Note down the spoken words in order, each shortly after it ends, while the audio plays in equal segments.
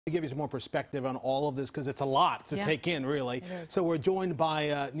To give you some more perspective on all of this, because it's a lot to take in, really. So we're joined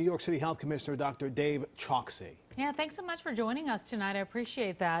by New York City Health Commissioner Dr. Dave Chokshi. Yeah, thanks so much for joining us tonight. I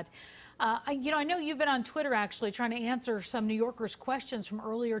appreciate that. I know you've been on Twitter actually trying to answer some New Yorkers' questions from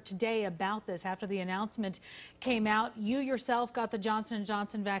earlier today about this after the announcement came out. You yourself got the Johnson &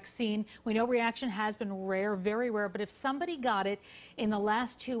 Johnson vaccine. We know reaction has been rare, very rare, but if somebody got it in the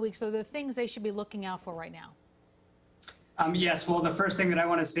last 2 weeks, are there things they should be looking out for right now? Yes, well, the first thing that I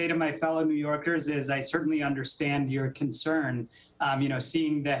want to say to my fellow New Yorkers is I certainly understand your concern,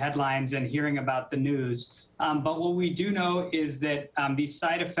 seeing the headlines and hearing about the news. But what we do know is that these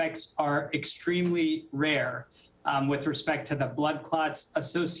side effects are extremely rare with respect to the blood clots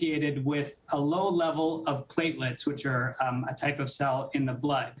associated with a low level of platelets, which are a type of cell in the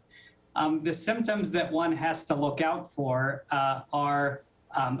blood. The symptoms that one has to look out for are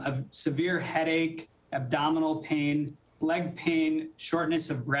a severe headache, abdominal pain, leg pain,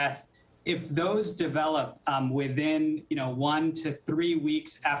 shortness of breath. If those develop within 1 to 3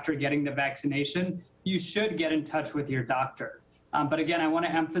 weeks after getting the vaccination, you should get in touch with your doctor. But again, I want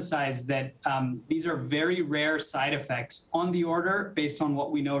to emphasize that these are very rare side effects on the order, based on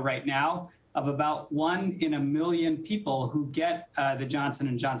what we know right now, of about 1 in a million people who get the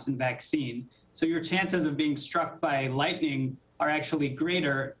Johnson & Johnson vaccine. So your chances of being struck by lightning are actually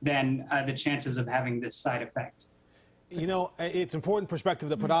greater than the chances of having this side effect. You know, it's important perspective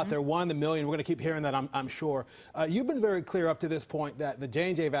to put out there. 1 in a million. We're going to keep hearing that, I'm sure. You've been very clear up to this point that the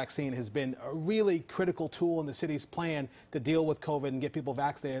J&J vaccine has been a really critical tool in the city's plan to deal with COVID and get people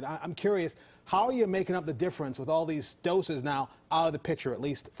vaccinated. I'm curious, how are you making up the difference with all these doses now out of the picture, at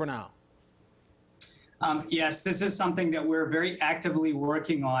least for now? Yes, this is something that we're very actively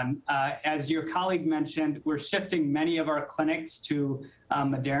working on. As your colleague mentioned, we're shifting many of our clinics to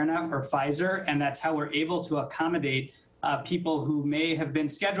Moderna or Pfizer, and that's how we're able to accommodate people who may have been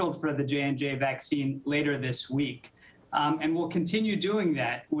scheduled for the J&J vaccine later this week. And we'll continue doing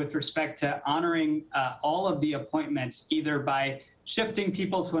that with respect to honoring all of the appointments, either by shifting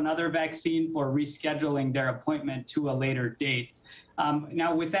people to another vaccine or rescheduling their appointment to a later date.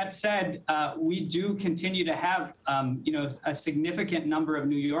 Now, with that said, we do continue to have, a significant number of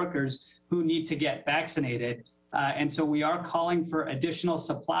New Yorkers who need to get vaccinated. And so we are calling for additional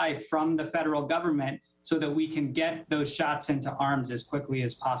supply from the federal government so that we can get those shots into arms as quickly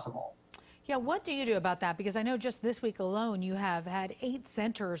as possible. Yeah, what do you do about that? Because I know just this week alone, you have had 8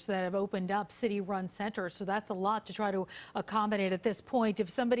 centers that have opened up, city-run centers. So that's a lot to try to accommodate at this point. If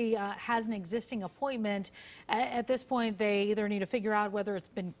somebody has an existing appointment, at this point, they either need to figure out whether it's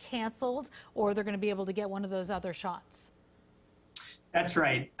been canceled or they're going to be able to get one of those other shots. That's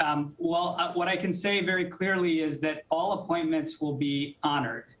right. What I can say very clearly is that all appointments will be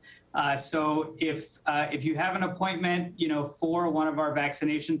honored. So if you have an appointment, for one of our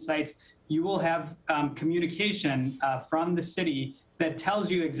vaccination sites, you will have communication from the city that tells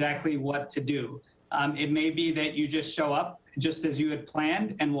you exactly what to do. It may be that you just show up just as you had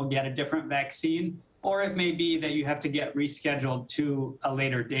planned and will get a different vaccine, or it may be that you have to get rescheduled to a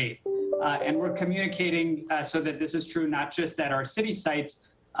later date. And we're communicating so that this is true not just at our city sites,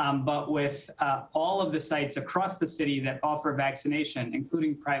 but with all of the sites across the city that offer vaccination,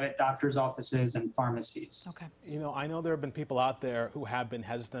 including private doctors' offices and pharmacies. Okay. I know there have been people out there who have been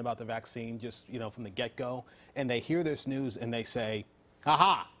hesitant about the vaccine just, from the get-go, and they hear this news and they say,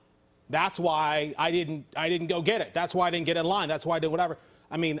 aha, that's why I didn't go get it. That's why I didn't get in line. That's why I did whatever.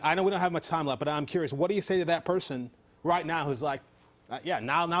 I mean, I know we don't have much time left, but I'm curious, what do you say to that person right now who's like, yeah,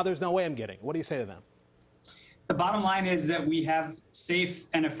 now there's no way I'm getting it? What do you say to them? The bottom line is that we have safe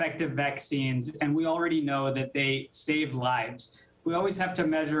and effective vaccines, and we already know that they save lives. We always have to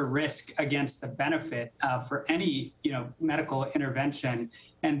measure risk against the benefit for any, medical intervention,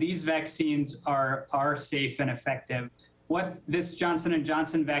 and these vaccines are safe and effective. What this Johnson &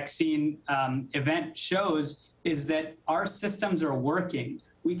 Johnson vaccine event shows is that our systems are working.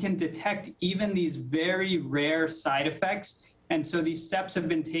 We can detect even these very rare side effects. And so these steps have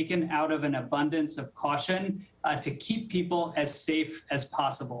been taken out of an abundance of caution to keep people as safe as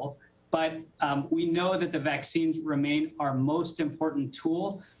possible. But we know that the vaccines remain our most important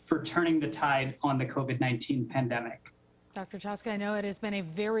tool for turning the tide on the COVID-19 pandemic. Dr. Chokshi, I know it has been a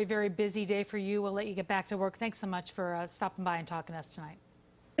very, very busy day for you. We'll let you get back to work. Thanks so much for stopping by and talking to us tonight.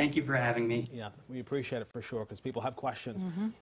 Thank you for having me. Yeah, we appreciate it for sure, because people have questions.